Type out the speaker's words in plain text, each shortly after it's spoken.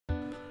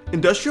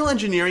Industrial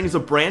engineering is a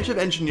branch of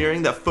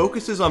engineering that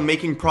focuses on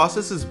making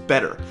processes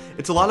better.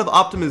 It's a lot of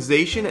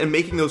optimization and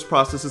making those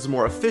processes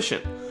more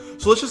efficient.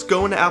 So let's just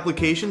go into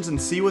applications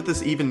and see what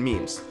this even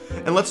means.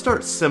 And let's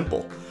start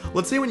simple.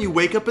 Let's say when you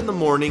wake up in the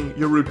morning,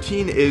 your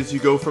routine is you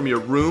go from your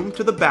room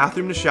to the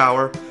bathroom to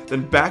shower,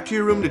 then back to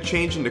your room to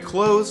change into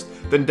clothes,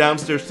 then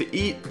downstairs to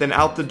eat, then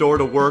out the door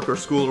to work or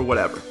school or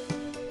whatever.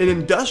 An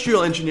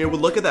industrial engineer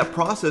would look at that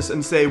process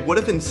and say, what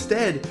if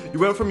instead you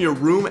went from your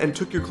room and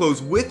took your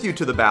clothes with you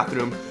to the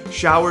bathroom,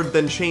 showered,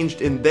 then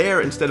changed in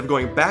there instead of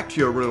going back to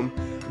your room,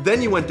 then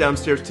you went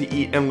downstairs to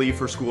eat and leave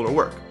for school or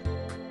work.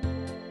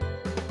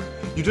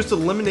 You just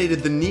eliminated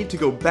the need to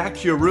go back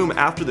to your room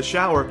after the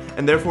shower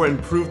and therefore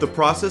improved the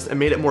process and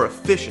made it more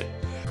efficient.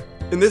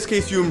 In this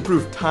case, you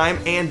improved time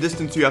and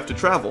distance you have to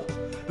travel.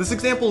 This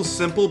example is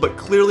simple but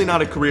clearly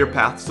not a career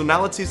path, so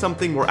now let's see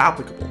something more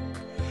applicable.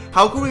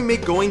 How can we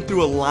make going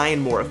through a line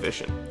more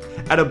efficient?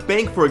 At a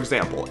bank, for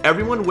example,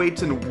 everyone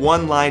waits in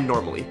one line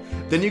normally.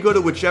 Then you go to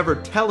whichever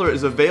teller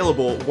is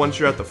available once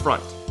you're at the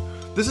front.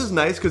 This is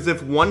nice because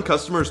if one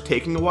customer is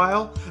taking a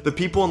while, the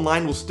people in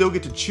line will still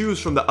get to choose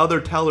from the other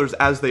tellers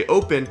as they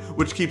open,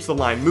 which keeps the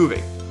line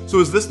moving. So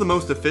is this the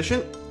most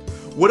efficient?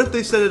 What if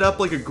they set it up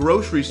like a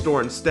grocery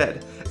store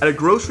instead? At a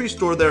grocery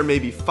store there may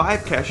be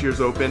 5 cashiers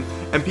open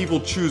and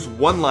people choose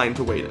one line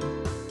to wait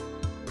in.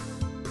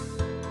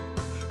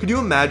 Could you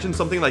imagine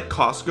something like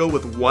Costco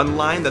with one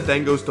line that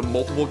then goes to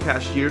multiple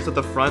cashiers at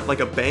the front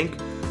like a bank?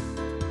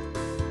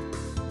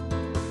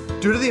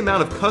 Due to the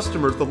amount of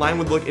customers, the line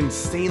would look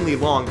insanely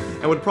long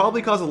and would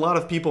probably cause a lot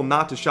of people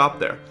not to shop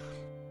there.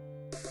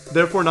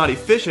 Therefore not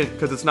efficient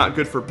because it's not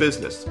good for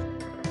business.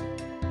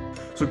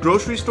 So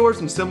grocery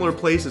stores and similar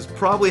places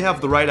probably have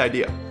the right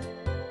idea.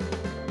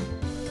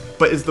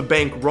 But is the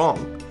bank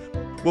wrong?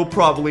 Well,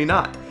 probably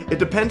not. It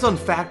depends on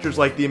factors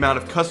like the amount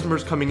of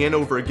customers coming in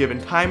over a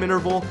given time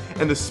interval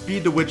and the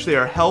speed to which they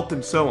are helped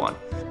and so on.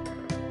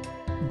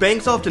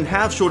 Banks often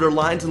have shorter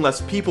lines and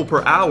less people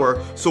per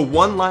hour, so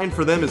one line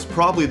for them is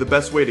probably the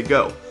best way to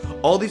go.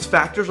 All these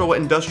factors are what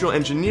industrial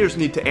engineers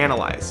need to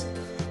analyze.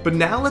 But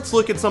now let's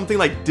look at something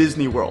like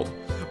Disney World.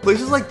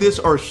 Places like this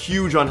are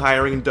huge on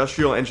hiring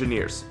industrial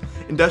engineers.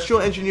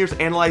 Industrial engineers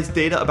analyze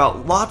data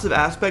about lots of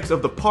aspects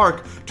of the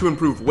park to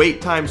improve wait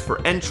times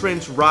for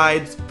entrance,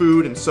 rides,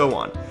 food, and so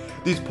on.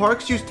 These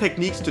parks use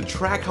techniques to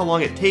track how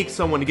long it takes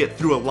someone to get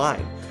through a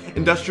line.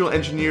 Industrial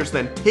engineers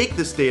then take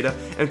this data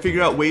and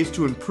figure out ways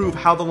to improve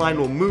how the line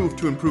will move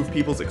to improve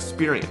people's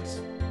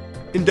experience.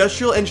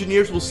 Industrial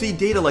engineers will see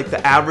data like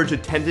the average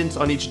attendance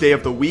on each day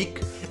of the week.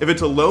 If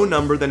it's a low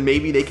number, then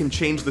maybe they can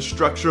change the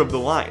structure of the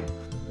line.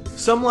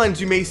 Some lines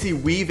you may see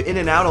weave in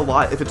and out a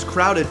lot if it's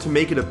crowded to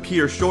make it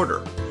appear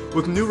shorter.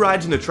 With new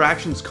rides and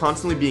attractions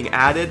constantly being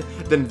added,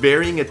 then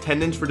varying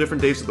attendance for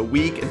different days of the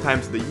week and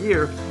times of the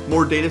year,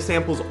 more data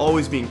samples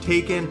always being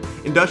taken,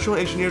 industrial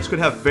engineers could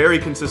have very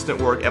consistent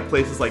work at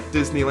places like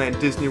Disneyland,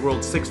 Disney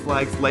World, Six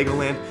Flags,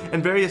 Legoland,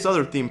 and various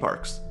other theme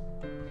parks.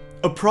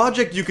 A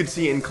project you could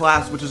see in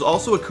class, which is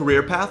also a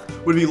career path,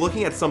 would be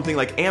looking at something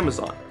like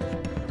Amazon.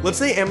 Let's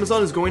say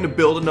Amazon is going to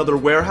build another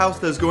warehouse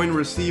that is going to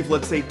receive,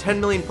 let's say, 10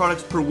 million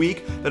products per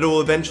week that it will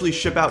eventually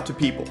ship out to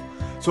people.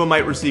 So it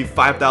might receive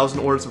 5,000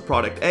 orders of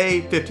product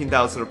A,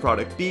 15,000 of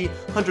product B,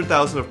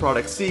 100,000 of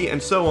product C,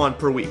 and so on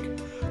per week.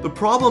 The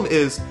problem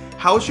is,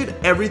 how should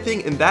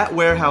everything in that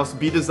warehouse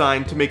be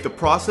designed to make the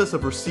process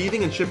of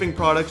receiving and shipping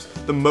products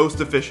the most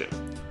efficient?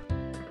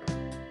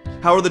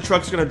 How are the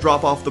trucks going to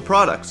drop off the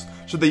products?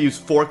 Should they use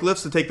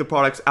forklifts to take the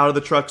products out of the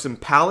trucks in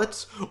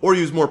pallets, or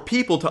use more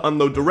people to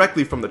unload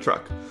directly from the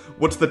truck?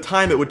 What's the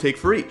time it would take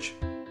for each?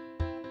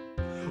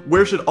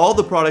 Where should all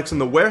the products in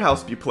the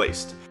warehouse be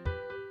placed?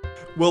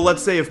 Well,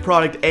 let's say if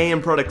product A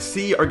and product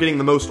C are getting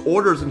the most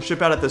orders and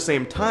ship out at the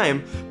same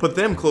time, put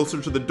them closer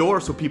to the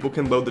door so people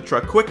can load the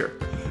truck quicker.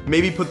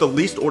 Maybe put the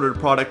least ordered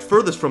product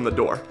furthest from the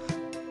door.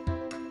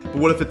 But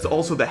what if it's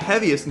also the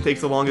heaviest and takes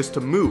the longest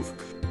to move?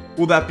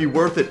 Will that be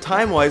worth it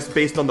time-wise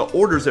based on the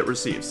orders it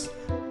receives?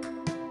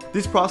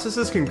 These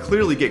processes can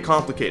clearly get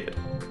complicated.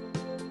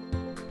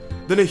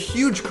 Then a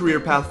huge career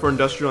path for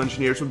industrial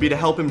engineers would be to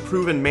help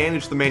improve and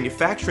manage the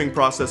manufacturing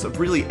process of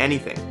really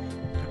anything.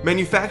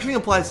 Manufacturing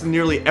applies to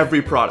nearly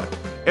every product.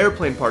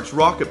 Airplane parts,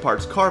 rocket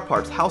parts, car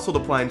parts, household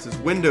appliances,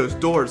 windows,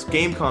 doors,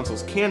 game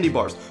consoles, candy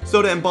bars,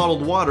 soda and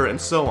bottled water, and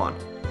so on.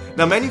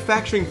 Now,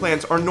 manufacturing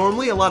plants are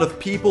normally a lot of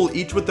people,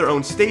 each with their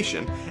own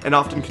station, and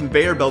often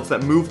conveyor belts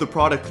that move the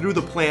product through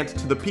the plant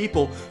to the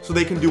people so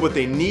they can do what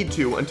they need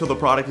to until the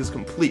product is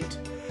complete.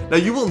 Now,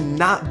 you will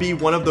not be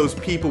one of those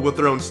people with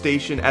their own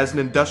station as an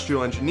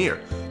industrial engineer.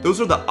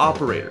 Those are the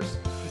operators.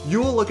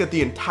 You will look at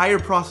the entire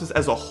process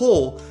as a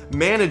whole,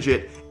 manage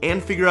it,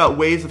 and figure out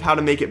ways of how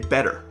to make it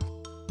better.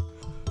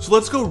 So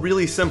let's go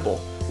really simple.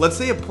 Let's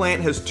say a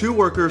plant has 2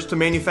 workers to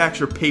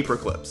manufacture paper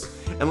clips,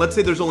 and let's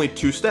say there's only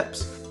 2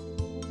 steps.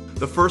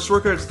 The first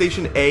worker at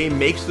station A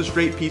makes the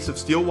straight piece of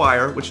steel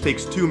wire, which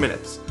takes 2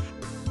 minutes.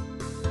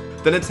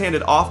 Then it's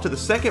handed off to the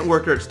second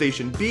worker at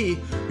station B,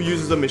 who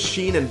uses a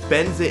machine and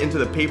bends it into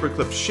the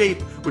paperclip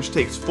shape, which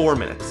takes 4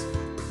 minutes.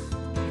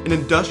 An An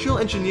industrial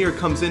engineer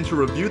comes in to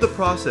review the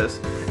process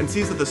and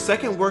sees that the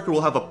second worker will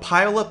have a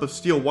pileup of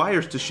steel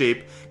wires to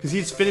shape because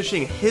he's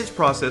finishing his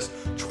process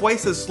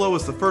twice as slow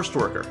as the first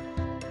worker.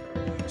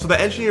 So the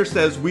engineer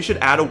says we should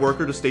add a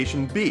worker to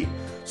station B,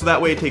 so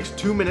that way it takes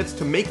 2 minutes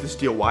to make the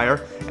steel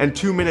wire and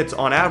 2 minutes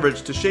on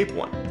average to shape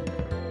one.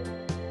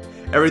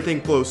 Everything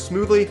flows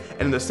smoothly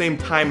and in the same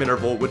time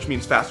interval, which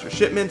means faster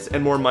shipments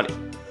and more money.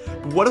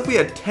 But what if we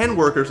had 10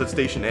 workers at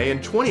station A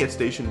and 20 at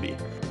station B?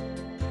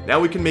 Now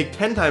we can make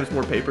 10 times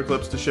more paper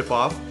clips to ship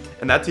off,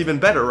 and that's even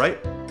better,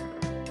 right?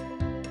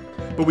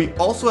 But we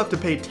also have to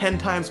pay 10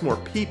 times more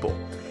people.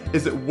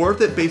 Is it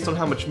worth it based on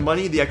how much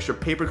money the extra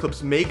paper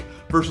clips make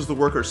versus the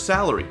worker's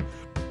salary?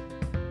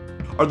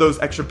 Are those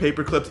extra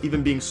paper clips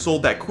even being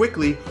sold that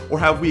quickly, or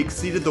have we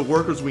exceeded the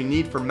workers we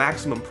need for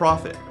maximum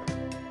profit?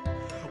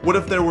 What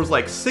if there was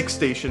like 6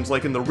 stations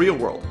like in the real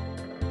world,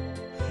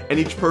 and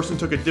each person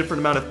took a different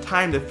amount of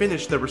time to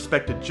finish their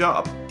respected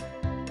job?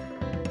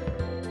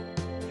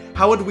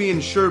 How would we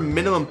ensure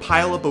minimum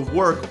pileup of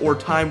work or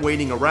time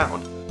waiting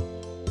around?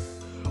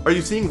 Are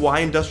you seeing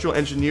why industrial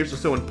engineers are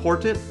so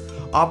important?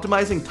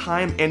 Optimizing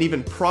time and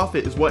even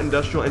profit is what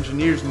industrial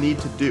engineers need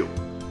to do.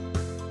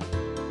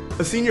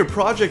 A senior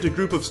project a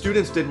group of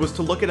students did was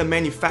to look at a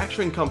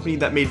manufacturing company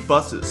that made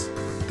buses.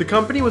 The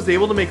company was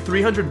able to make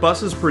 300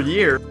 buses per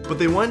year, but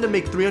they wanted to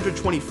make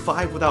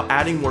 325 without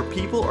adding more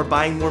people or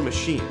buying more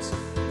machines.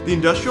 The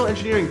industrial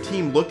engineering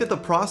team looked at the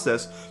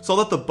process, saw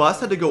that the bus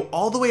had to go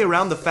all the way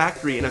around the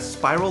factory in a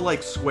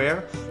spiral-like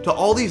square to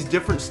all these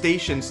different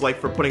stations, like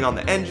for putting on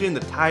the engine, the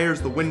tires,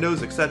 the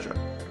windows, etc.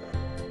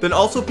 Then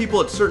also people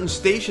at certain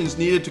stations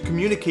needed to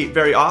communicate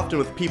very often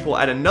with people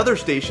at another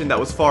station that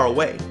was far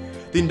away.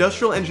 The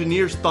industrial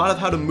engineers thought of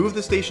how to move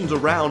the stations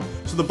around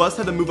so the bus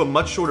had to move a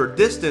much shorter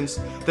distance,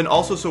 then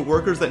also so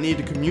workers that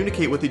needed to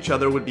communicate with each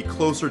other would be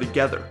closer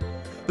together.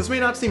 This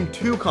may not seem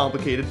too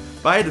complicated,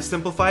 but I had to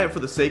simplify it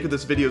for the sake of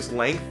this video's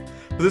length.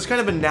 But this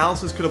kind of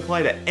analysis could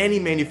apply to any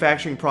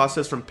manufacturing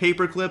process from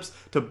paper clips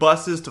to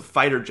buses to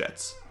fighter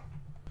jets.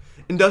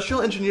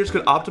 Industrial engineers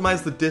could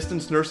optimize the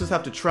distance nurses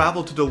have to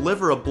travel to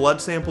deliver a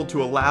blood sample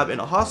to a lab in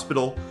a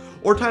hospital,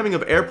 or timing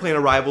of airplane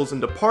arrivals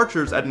and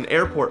departures at an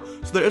airport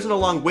so there isn't a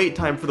long wait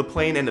time for the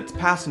plane and its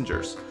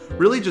passengers.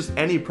 Really just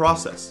any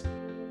process.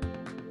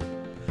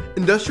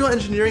 Industrial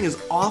engineering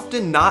is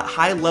often not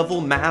high-level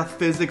math,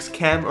 physics,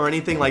 chem, or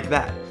anything like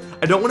that.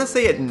 I don't want to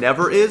say it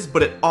never is,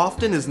 but it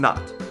often is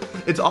not.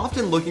 It's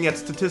often looking at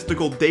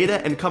statistical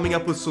data and coming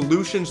up with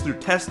solutions through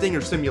testing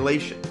or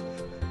simulation.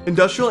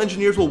 Industrial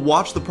engineers will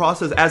watch the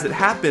process as it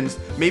happens,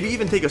 maybe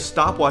even take a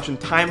stopwatch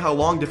and time how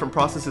long different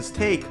processes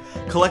take,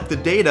 collect the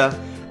data,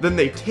 then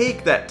they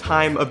take that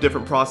time of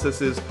different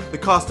processes, the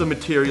cost of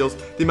materials,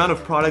 the amount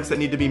of products that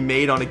need to be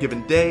made on a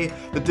given day,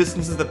 the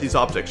distances that these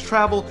objects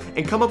travel,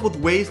 and come up with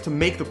ways to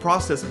make the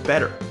process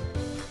better.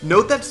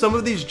 Note that some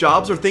of these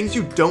jobs are things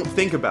you don't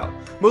think about.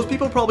 Most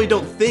people probably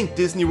don't think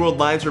Disney World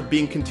lines are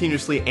being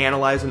continuously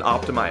analyzed and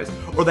optimized,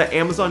 or that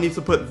Amazon needs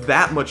to put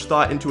that much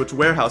thought into its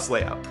warehouse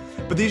layout.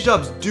 But these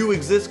jobs do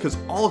exist because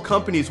all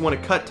companies want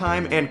to cut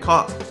time and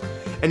costs,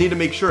 and need to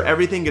make sure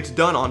everything gets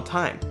done on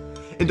time.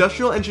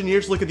 Industrial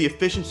engineers look at the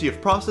efficiency of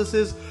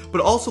processes,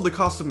 but also the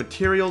cost of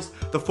materials,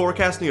 the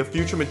forecasting of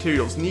future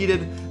materials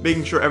needed,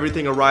 making sure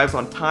everything arrives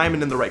on time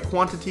and in the right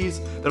quantities,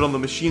 that all the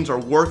machines are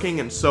working,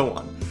 and so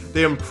on.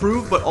 They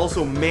improve but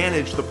also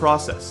manage the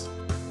process.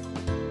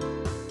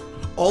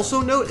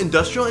 Also note,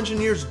 industrial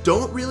engineers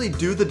don't really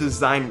do the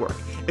design work.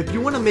 If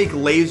you want to make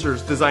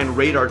lasers, design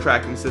radar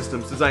tracking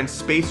systems, design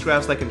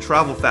spacecrafts that can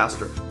travel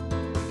faster,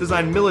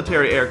 design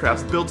military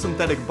aircrafts, build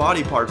synthetic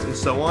body parts, and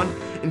so on,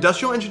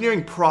 industrial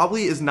engineering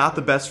probably is not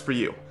the best for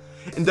you.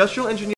 Industrial engineering